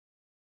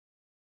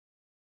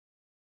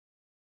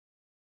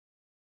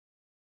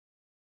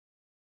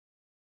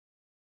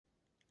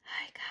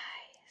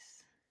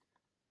guys.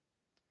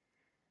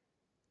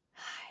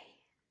 Hi.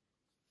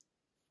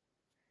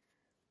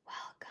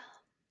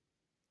 Welcome.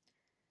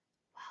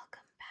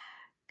 Welcome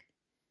back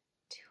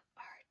to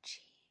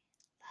Archie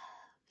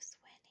Loves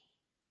Winnie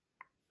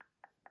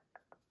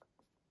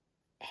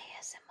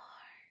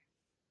ASMR.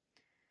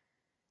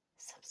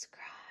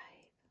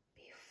 Subscribe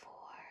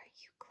before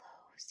you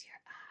close your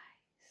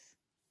eyes.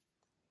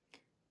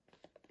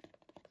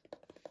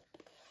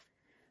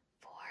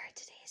 For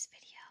today's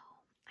video,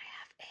 I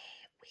have a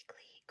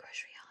weekly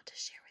grocery haul to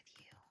share with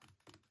you.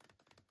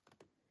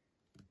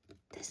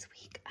 This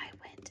week I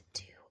went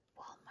to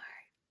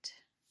Walmart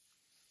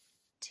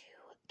to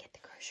get the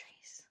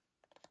groceries.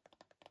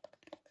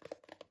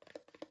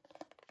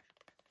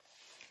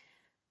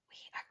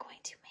 We are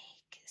going to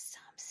make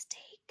some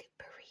steak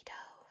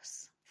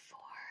burritos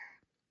for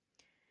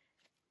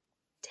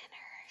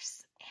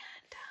dinners,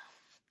 and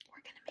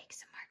we're going to make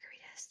some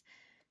margaritas,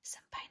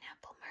 some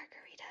pineapple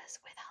margaritas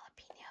with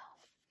jalapeno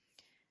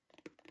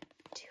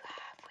to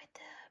have with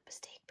the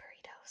steak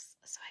burritos.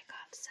 So I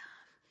got some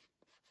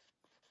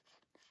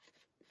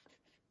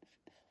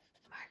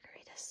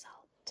margarita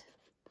salt.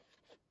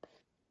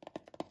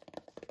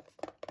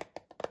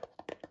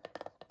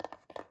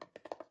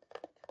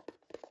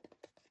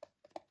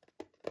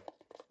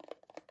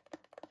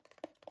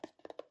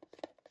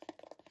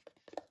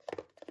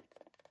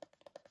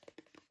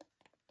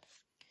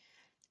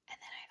 And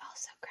then I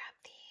also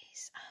grabbed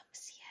these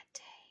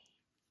Siete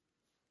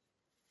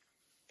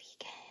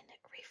vegan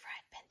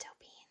refried pinto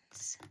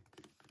beans.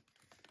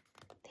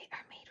 They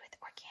are made with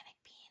organic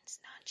beans,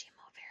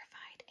 non-GMO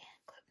verified, and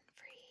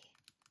gluten-free.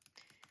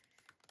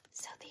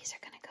 So these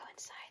are going to go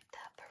inside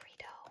the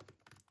burrito.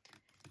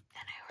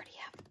 And I already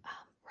have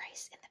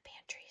rice in the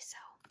pantry, so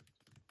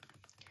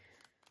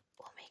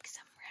we'll make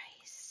some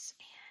rice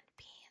and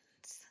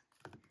beans.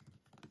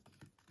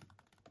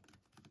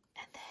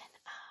 And then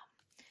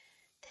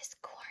this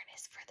corn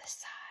is for the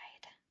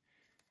side,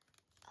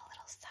 a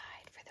little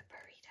side for the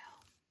burrito.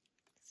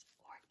 It's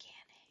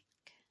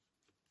organic,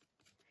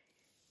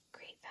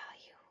 great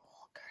value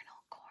whole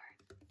kernel corn.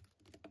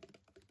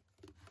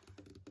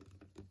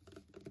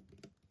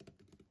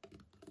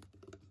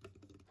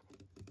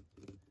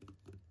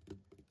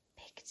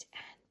 Picked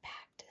and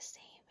packed the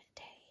same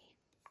day.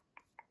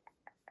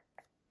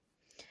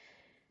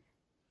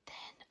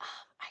 Then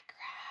I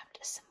grabbed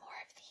some more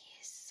of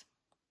these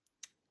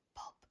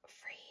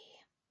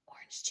pulp-free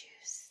orange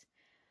juice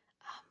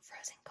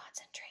frozen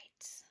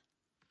concentrates.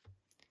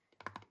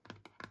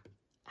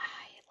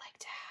 I like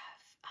to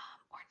have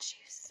orange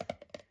juice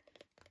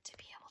to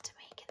be able to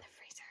make in the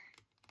freezer.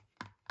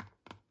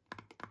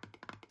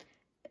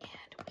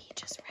 And we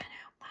just ran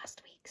out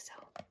last week, so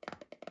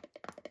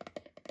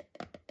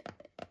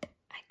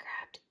I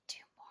grabbed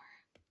two more.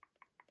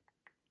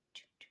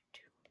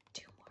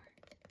 Two more.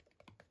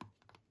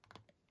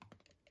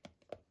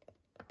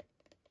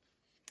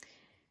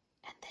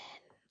 And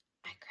then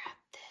I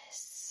grabbed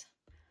this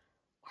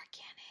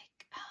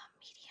organic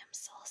medium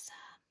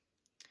salsa.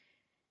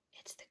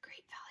 It's the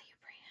Great Value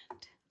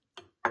brand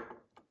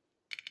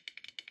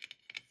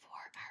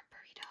for our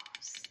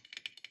burritos.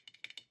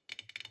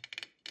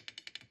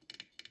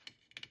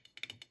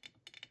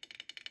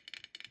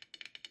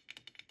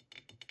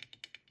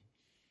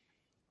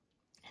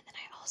 And then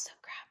I also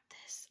grabbed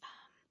this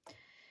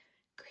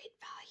Great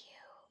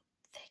Value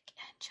thick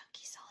and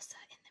chunky salsa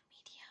in the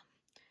medium.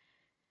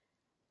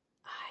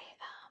 I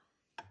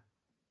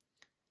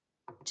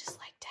just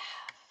like to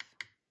have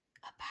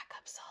a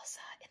backup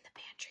salsa in the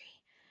pantry,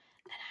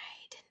 and I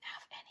didn't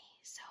have any,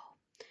 so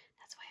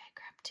that's why I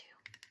grabbed two.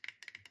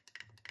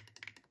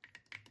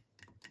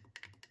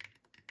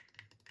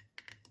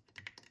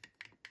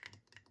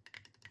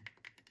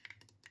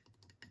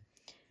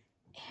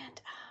 And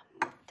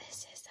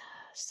this is a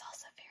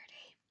salsa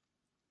verde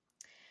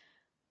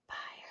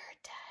by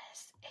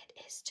Herdez. It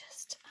is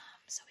just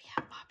so we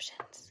have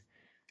options.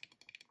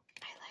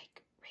 I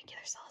like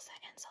regular salsa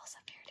and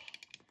salsa verde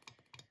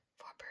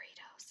for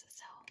burritos,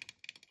 so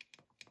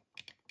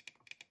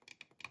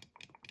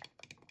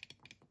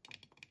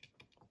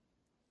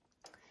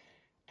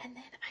and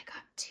then I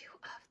got two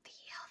of the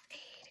Health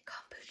Aid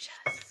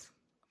kombuchas.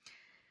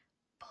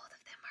 Both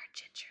of them are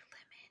ginger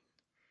lemon,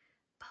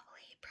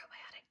 bubbly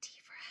probiotic tea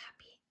for a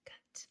happy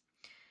gut.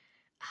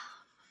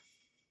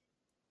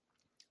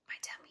 My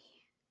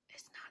tummy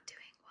is not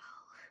doing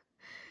well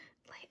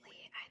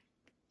lately. I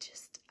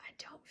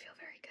don't feel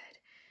very good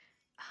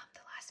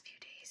the last few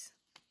days.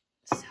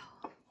 So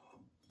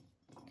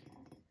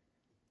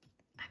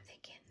I'm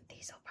thinking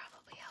these will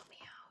probably help me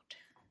out.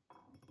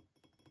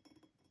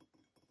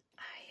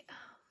 I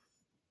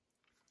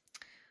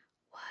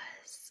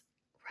was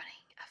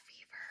running a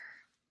fever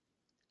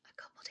a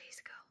couple days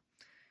ago.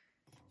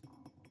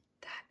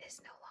 That is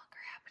no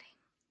longer happening.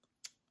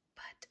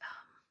 But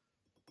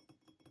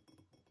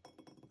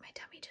my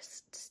tummy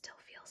just still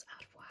feels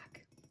out of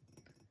whack.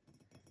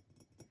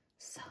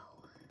 So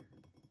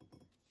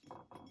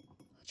we'll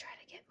try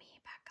to get me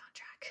back on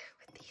track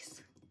with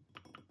these.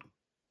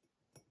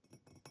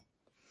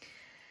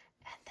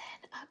 And then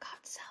I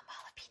got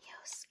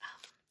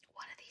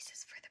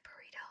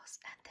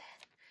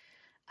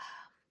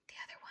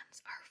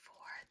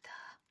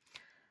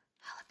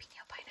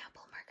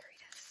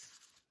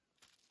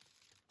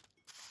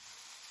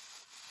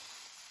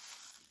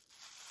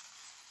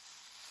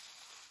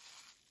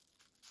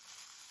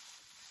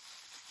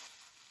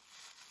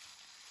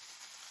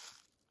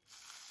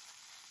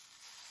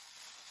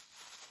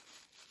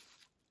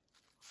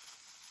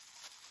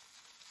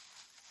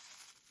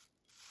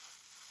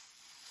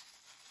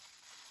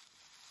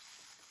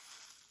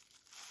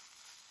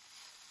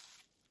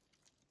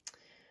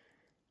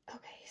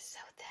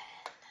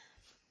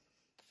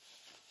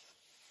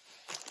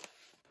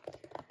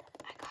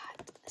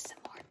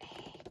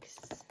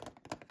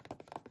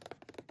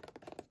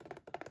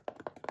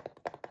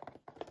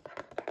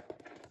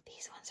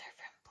These ones are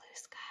from Blue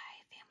Sky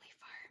Family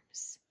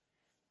Farms.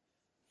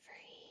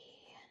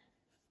 Free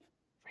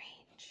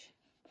range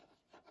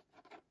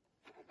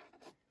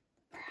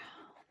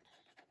brown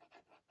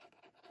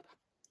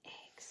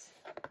eggs.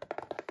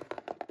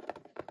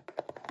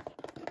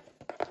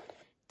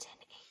 10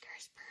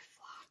 acres per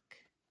flock.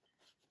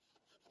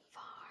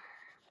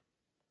 Farm.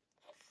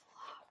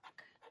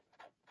 Flock.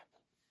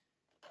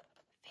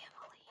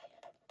 Family.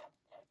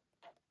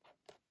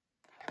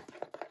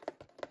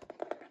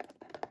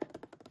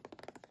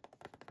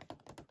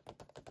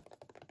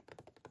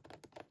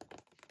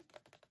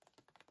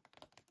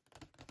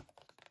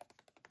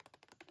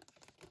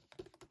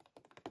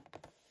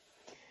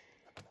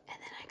 And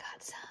then I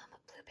got some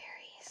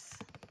blueberries.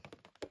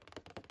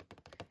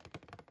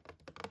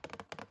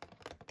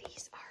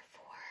 These are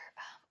for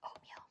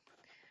oatmeal.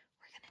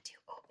 We're gonna do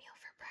oatmeal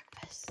for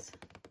breakfast.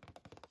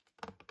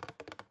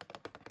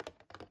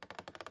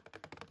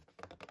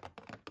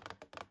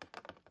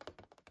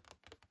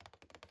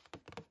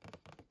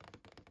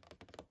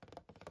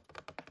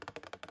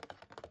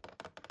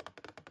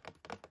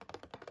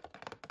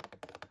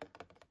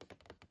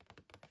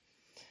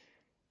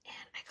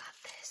 And I got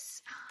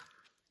this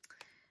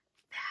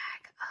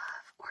bag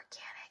of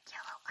organic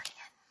yellow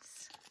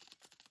onions.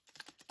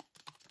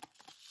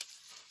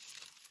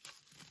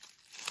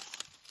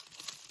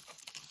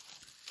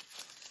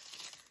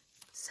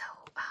 So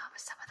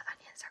some of the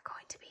onions are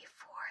going to be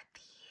for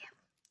the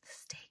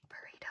steak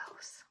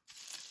burritos.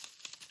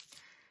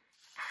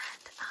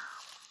 And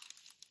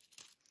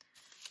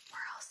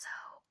we're also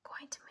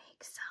going to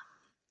make some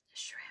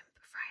shrimp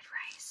fried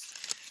rice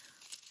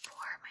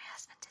for my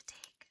husband to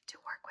take to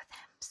work with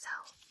him. So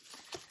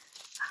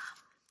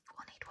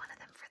we'll need one of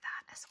them for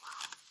that as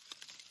well.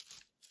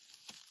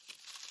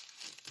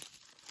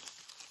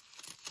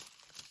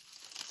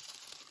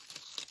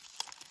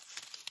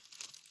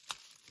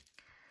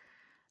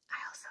 I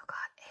also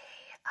got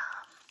a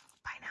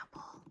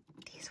pineapple.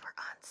 These were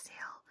on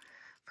sale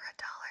for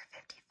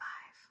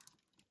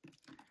 $1.55.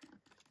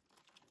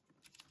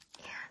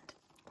 And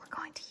we're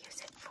going to use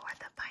it for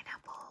the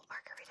pineapple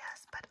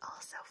margaritas, but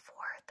also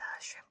for the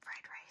shrimp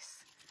fried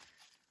rice.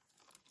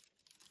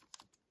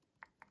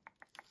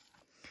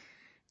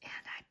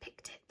 And I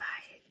picked it by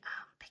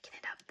picking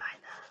it up by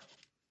the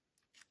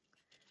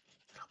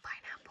little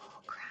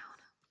pineapple crown.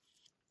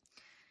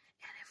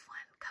 And if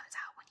one comes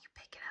out when you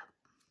pick it up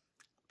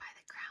by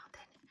the crown,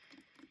 then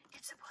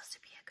it's supposed to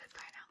be a good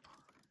pineapple.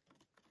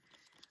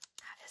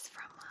 That is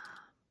from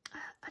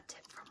a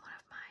tip from one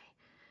of my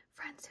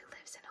friends who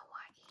lives in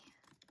Hawaii.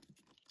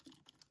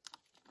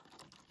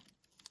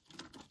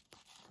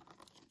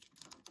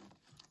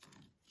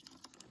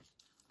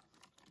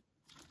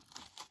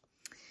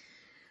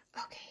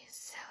 Okay,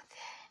 so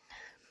then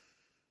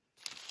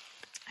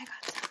I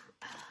got some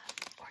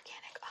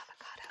organic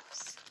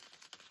avocados.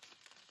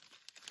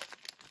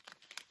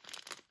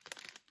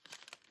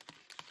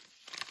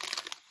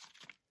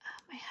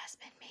 My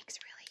husband makes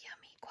really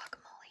yummy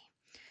guacamole,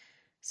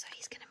 so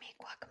he's gonna make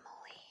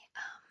guacamole.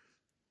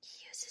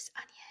 He uses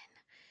onion,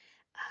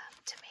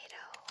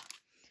 tomato,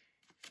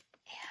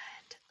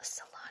 and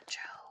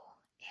cilantro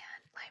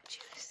and lime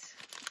juice.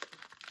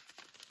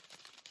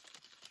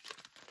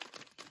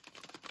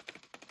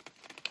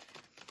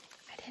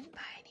 I didn't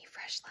buy any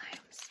fresh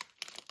limes,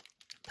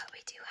 but we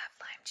do have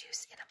lime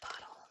juice in a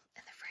bottle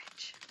in the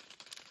fridge,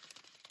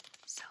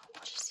 so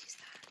we'll just use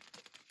that.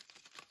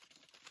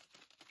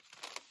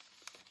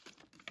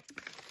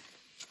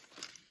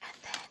 And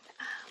then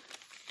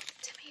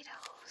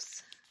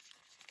tomatoes.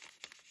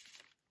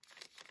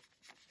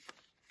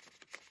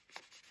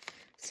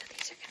 So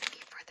these are going to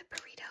be for the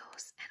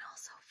burritos and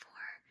also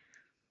for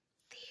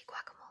the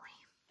guacamole.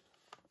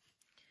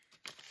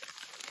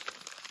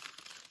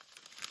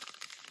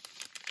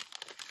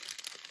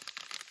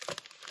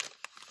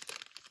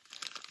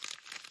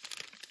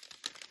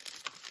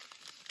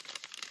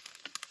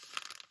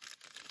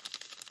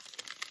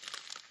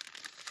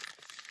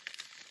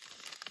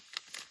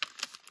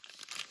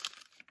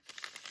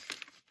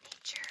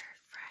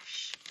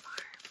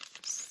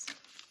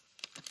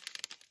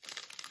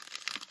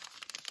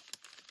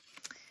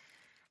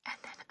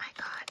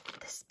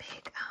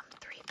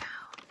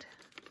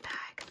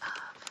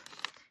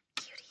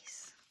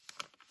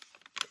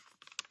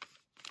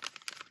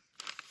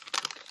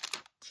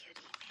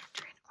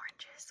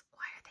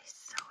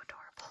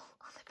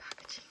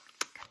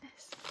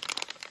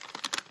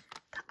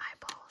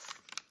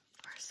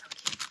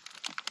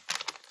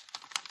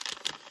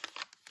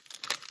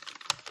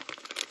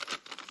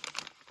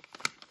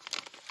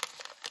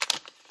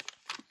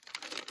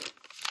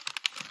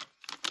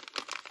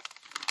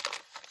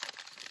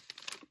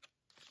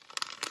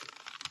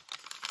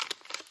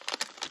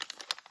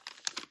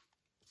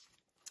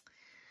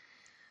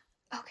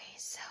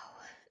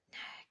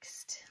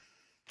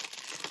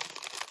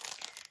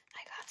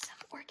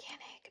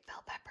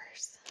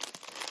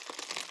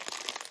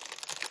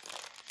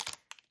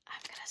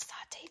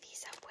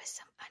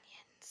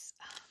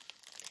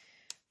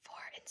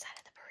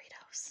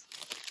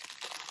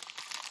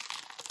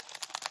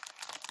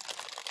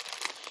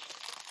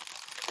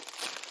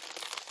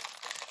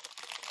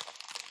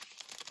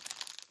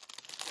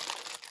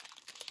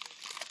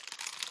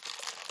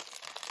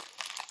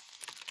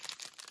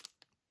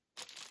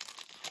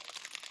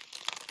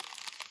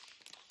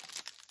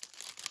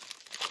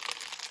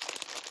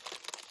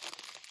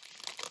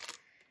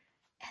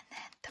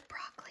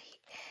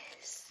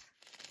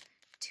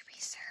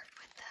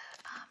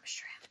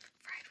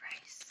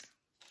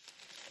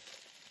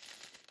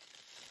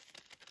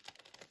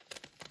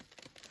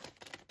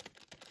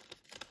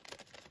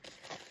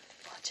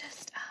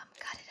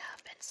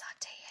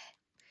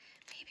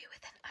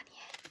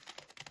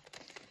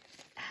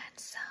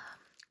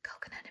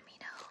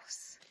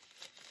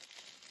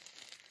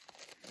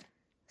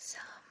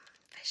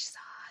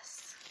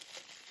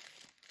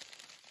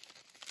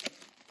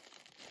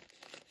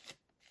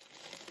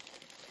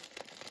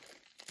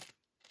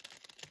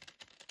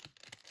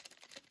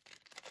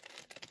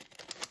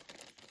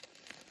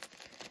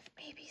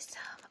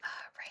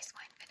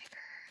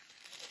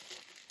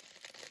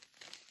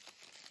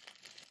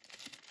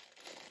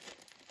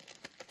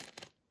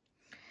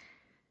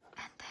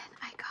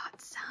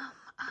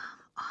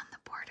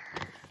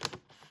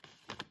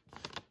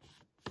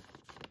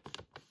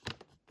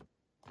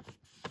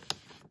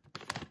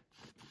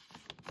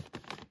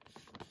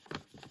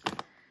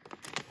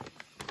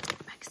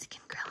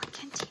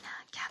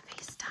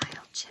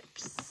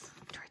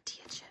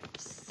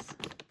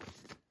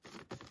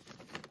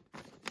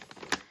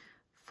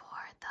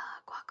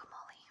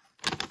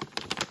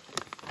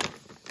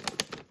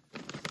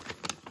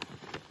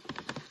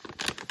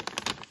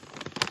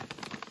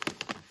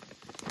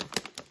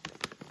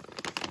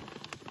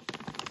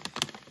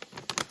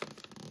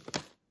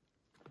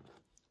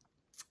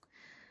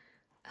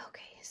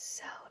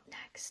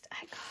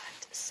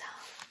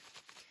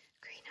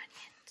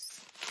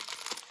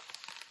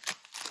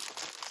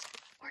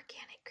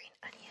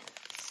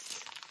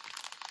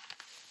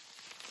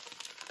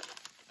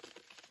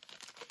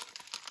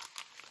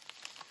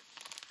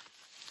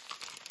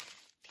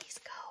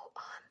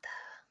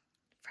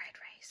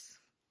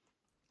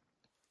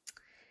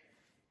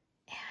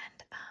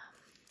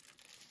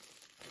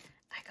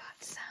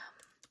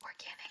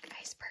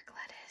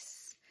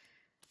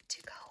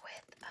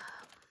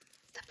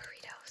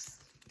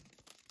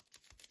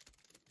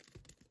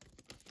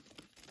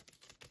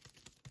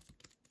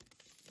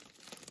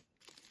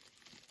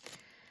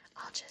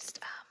 I'll just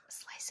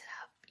slice it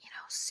up,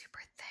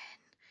 super thin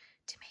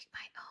to make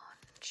my own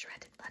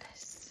shredded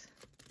lettuce.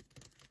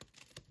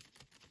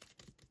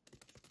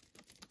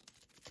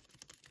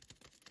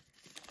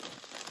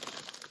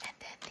 And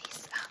then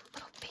these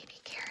little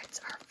baby carrots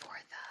are for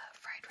the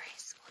fried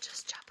rice. We'll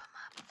just chop them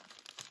up.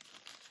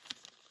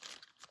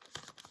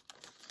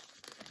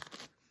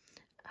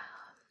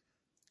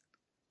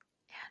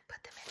 And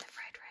put them in the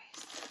fried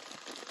rice.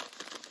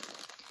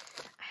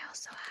 I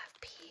also have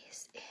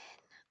peas in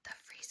the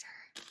freezer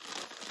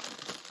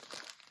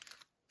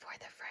for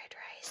the fried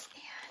rice,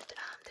 and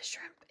the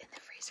shrimp in the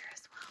freezer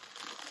as well.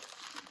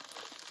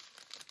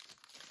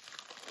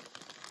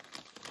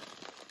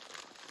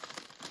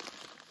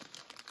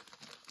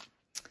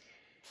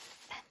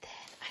 And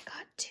then I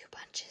got 2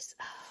 bunches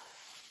of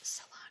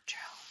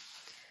cilantro.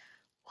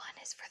 One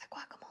is for the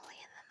guacamole,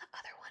 and then the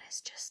other one is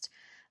just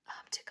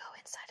to go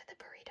inside of the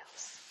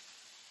burritos.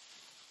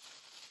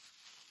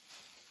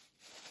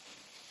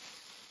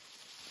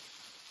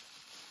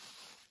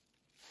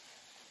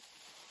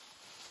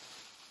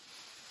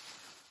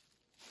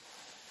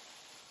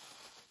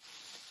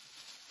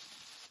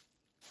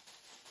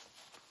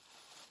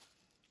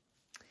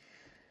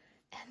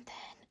 And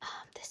then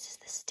this is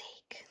the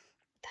steak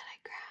that I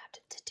grabbed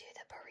to do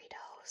the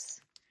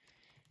burritos.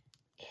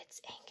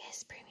 It's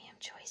Angus Premium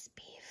Choice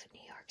Beef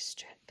New York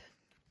Strip.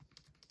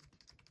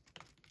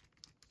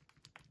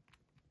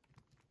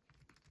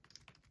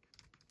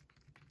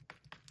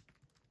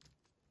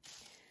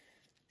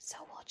 So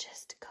we'll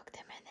just cook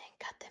them and then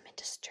cut them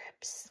into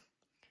strips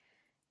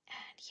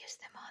and use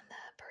them on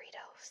the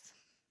burritos.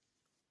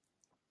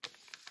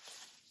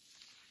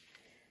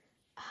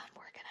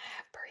 We're gonna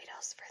have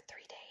burritos for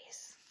 3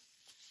 days.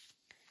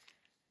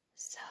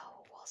 So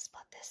we'll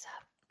split this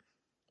up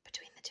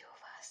between the 2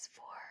 of us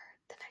for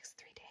the next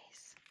 3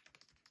 days.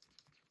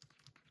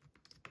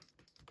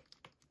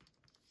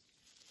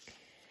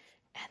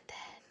 And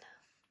then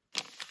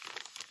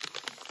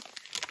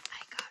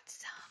I got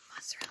some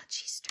mozzarella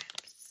cheese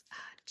strips,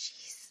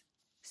 cheese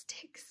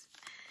sticks,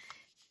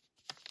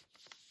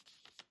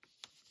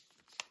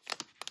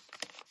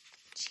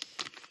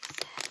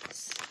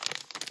 cheeses,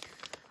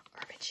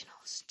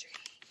 original string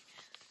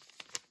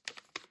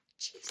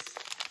cheese.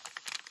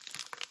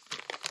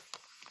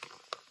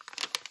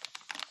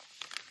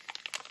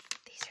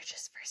 These are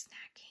just for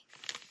snacking.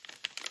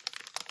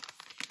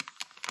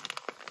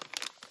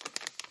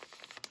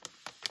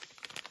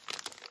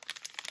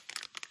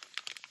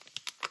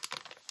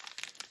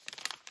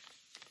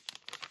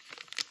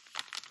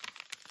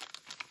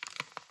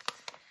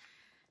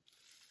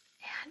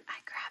 And I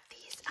grabbed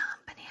these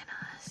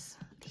bananas.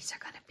 These are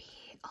going to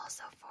be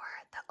also for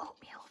the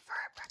oatmeal for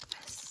our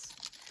breakfast.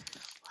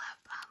 We'll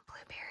have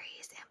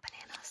blueberries and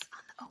bananas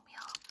on the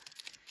oatmeal.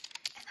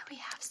 And then we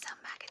have some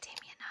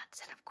macadamia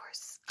nuts, and of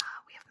course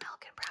we have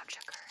milk and brown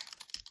sugar.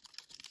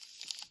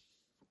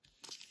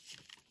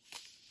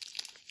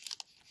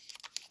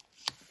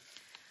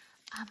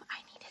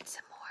 I needed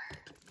some more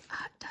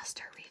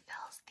duster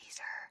refills. These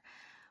are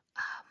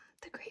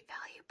the Great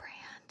Value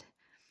brand,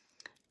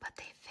 but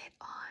they fit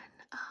on,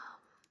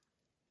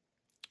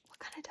 what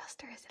kind of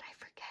duster is it? I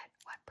forget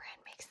what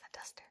brand makes the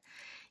duster.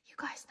 You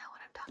guys know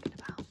what I'm talking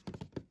about.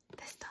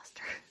 This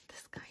duster,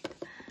 this kind.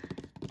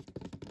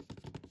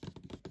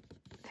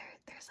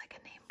 There's like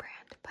a name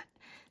brand, but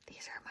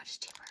these are much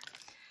cheaper.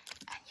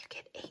 And you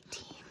get 18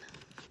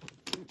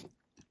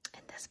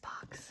 in this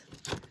box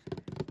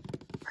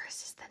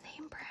versus the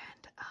name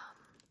brand.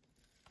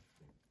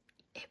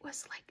 It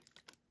was like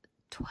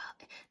 12.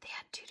 They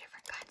had 2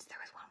 different kinds. There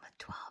was one with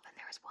 12 and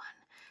there was one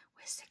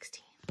with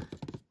 16.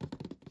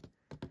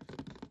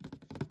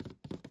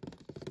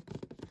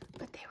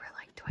 But they were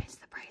like twice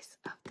the price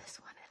of this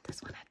one, and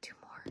this one had 2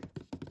 more.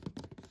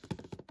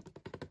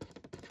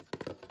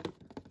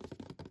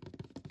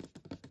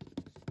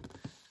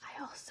 I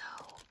also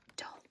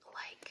don't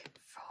like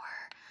for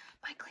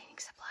my cleaning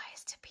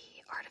supplies to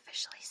be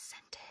artificially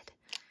scented.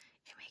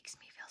 It makes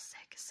me feel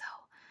sick. So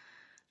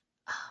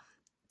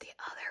the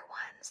other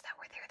ones that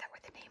were there that were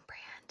the name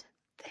brand,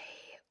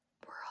 they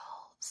were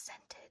all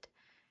scented,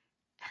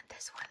 and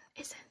this one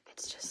isn't.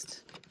 It's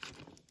just,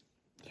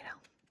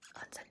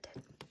 unscented.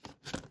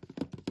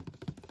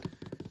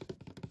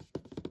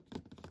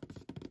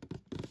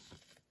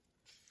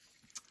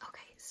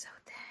 Okay, so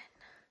then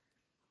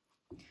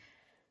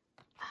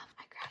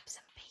I grabbed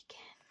some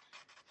bacon.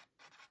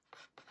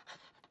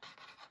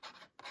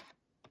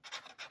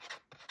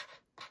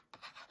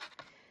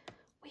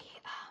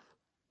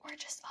 We're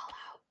just all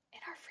out in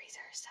our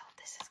freezer, so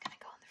this is gonna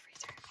go in the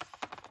freezer.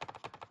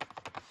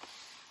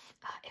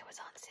 It was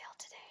on sale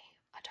today,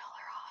 $1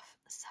 off,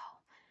 so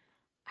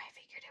I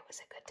figured it was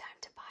a good time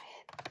to buy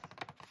it.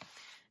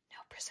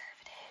 No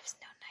preservatives,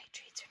 no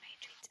nitrates or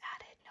nitrates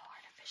added, no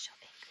artificial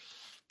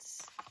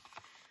ingredients.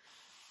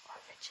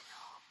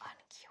 Original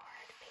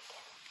uncured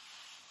bacon.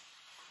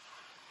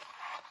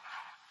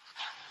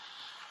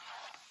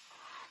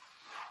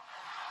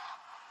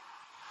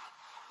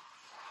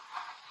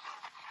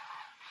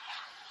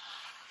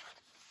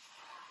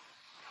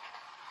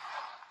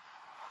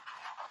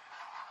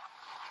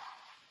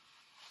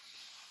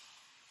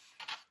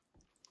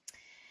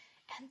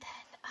 And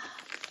then I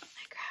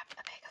grabbed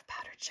a bag of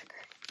powdered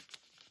sugar.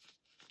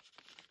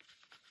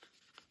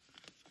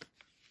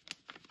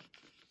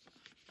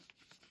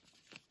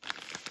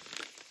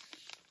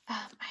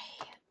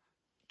 I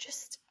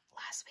just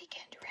last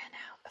weekend ran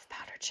out of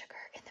powdered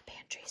sugar in the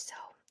pantry, so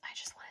I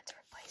just wanted to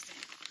replace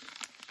it.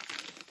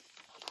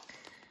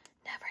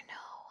 Never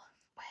know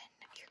when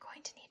you're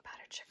going to need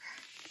powdered sugar.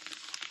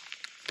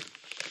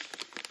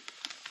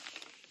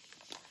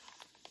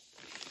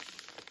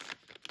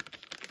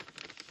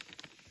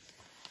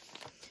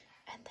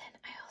 And then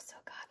I also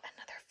got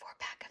another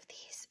 4-pack of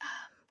these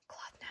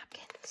cloth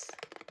napkins.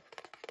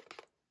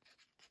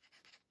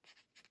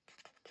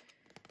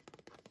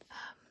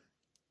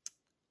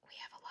 We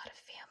have a lot of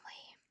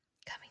family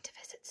coming to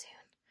visit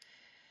soon,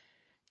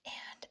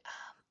 and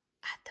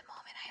at the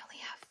moment I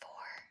only have 4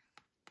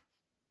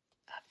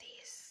 of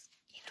these,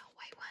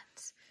 white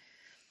ones,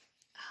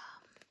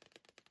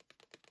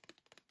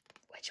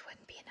 which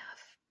wouldn't be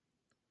enough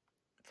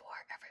for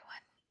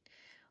everyone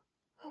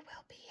who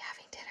will be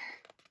having dinner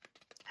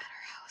at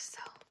our house,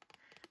 so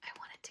I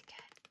wanted to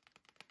get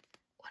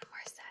one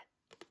more set.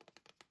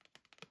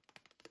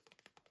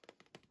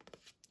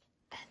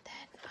 And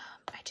then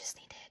I just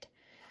needed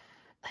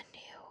a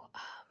new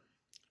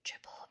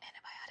triple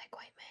antibiotic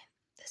ointment.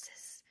 This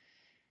is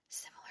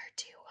similar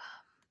to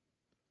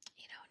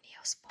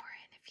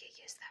Neosporin, if you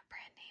use that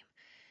brand name.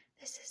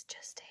 This is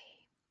just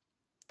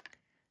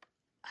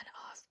an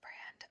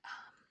off-brand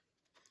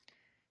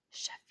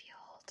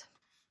Sheffield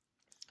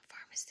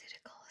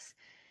Pharmaceuticals.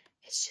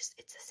 It's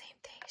the same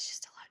thing, it's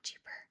just a lot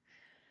cheaper.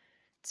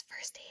 It's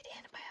first aid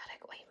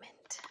antibiotic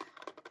ointment.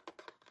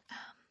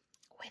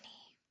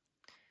 Winnie,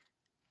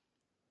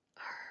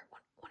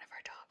 one of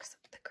our dogs,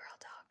 the girl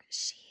dog,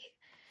 she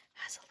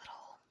has a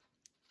little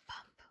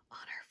bump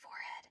on her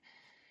forehead.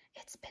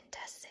 It's been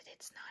tested.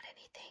 It's not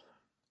anything,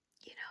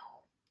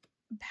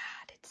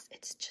 bad.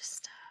 It's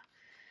just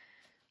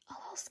a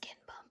little skin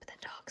bump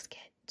that dogs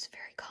get. It's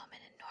very common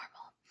and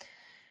normal.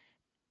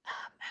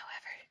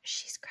 However,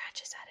 she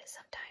scratches at it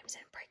sometimes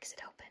and breaks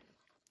it open.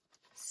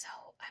 So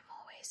I'm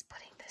always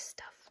putting this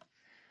stuff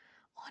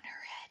on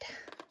her head.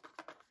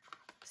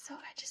 So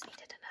I just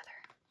needed another.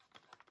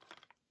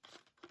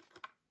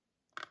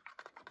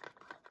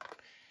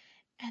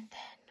 And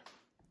then,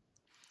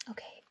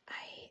 okay,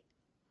 I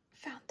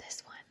found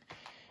this one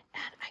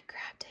and I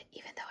grabbed it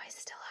even though I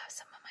still have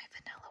some of my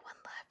vanilla one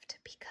left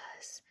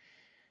because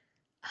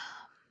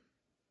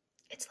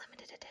it's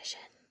limited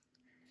edition.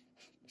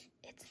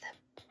 It's the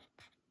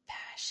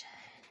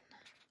passion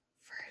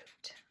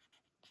fruit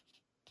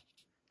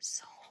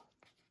soul,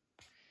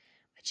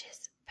 which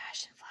is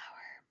passion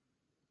flower,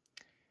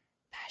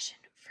 passion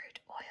fruit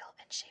oil,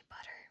 and shea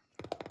butter.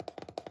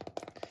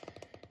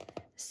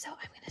 So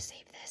I'm going to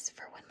save this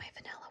for when my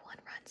vanilla one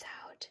runs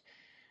out,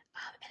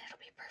 and it'll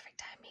be perfect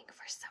timing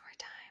for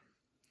summertime,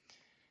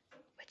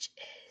 which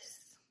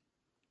is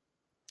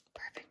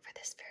perfect for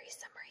this very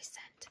summery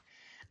scent.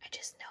 I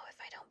just know if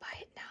I don't buy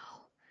it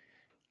now,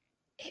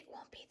 it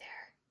won't be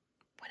there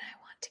when I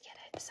want to get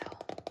it, so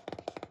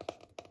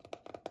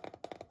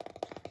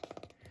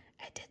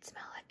I did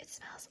smell it. It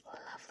smells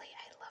lovely.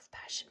 I love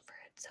passion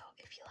fruit, so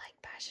if you like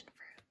passion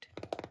fruit,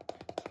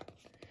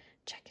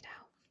 check it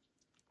out.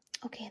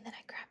 Okay, and then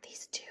I grabbed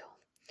these 2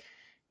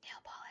 nail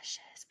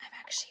polishes. I'm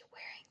actually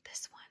wearing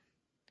this one.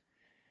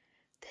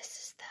 This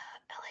is the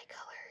LA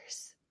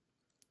Colors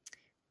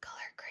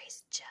Color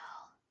Grace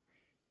Gel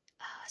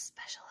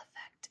Special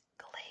Effect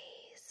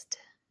Glazed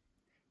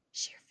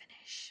Sheer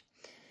Finish.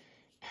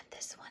 And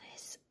this one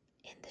is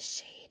in the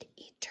shade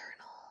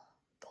Eternal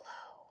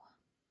Glow.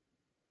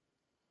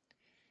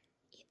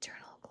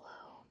 Eternal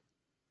Glow.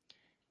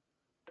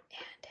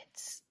 And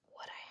it's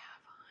what I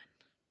have on.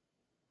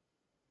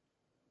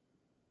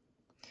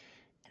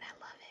 And I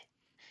love it.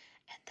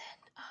 And then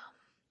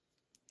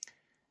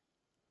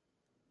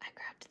I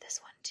grabbed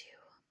this one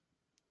too,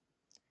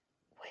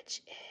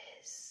 which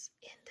is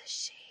in the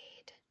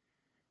shade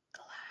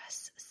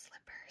Glass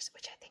Slippers,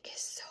 which I think is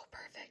so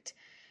perfect.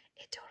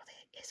 It totally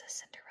is a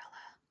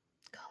Cinderella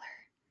color.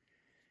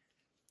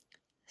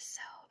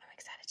 So I'm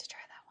excited to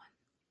try that one.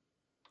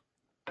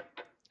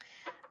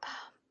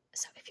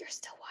 So if you're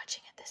still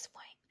watching at this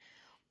point,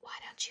 why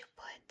don't you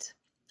put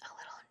a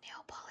little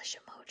nail polish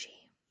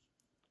emoji?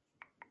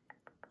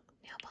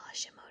 Nail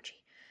polish emoji,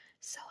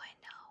 so I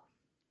know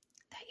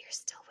that you're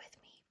still with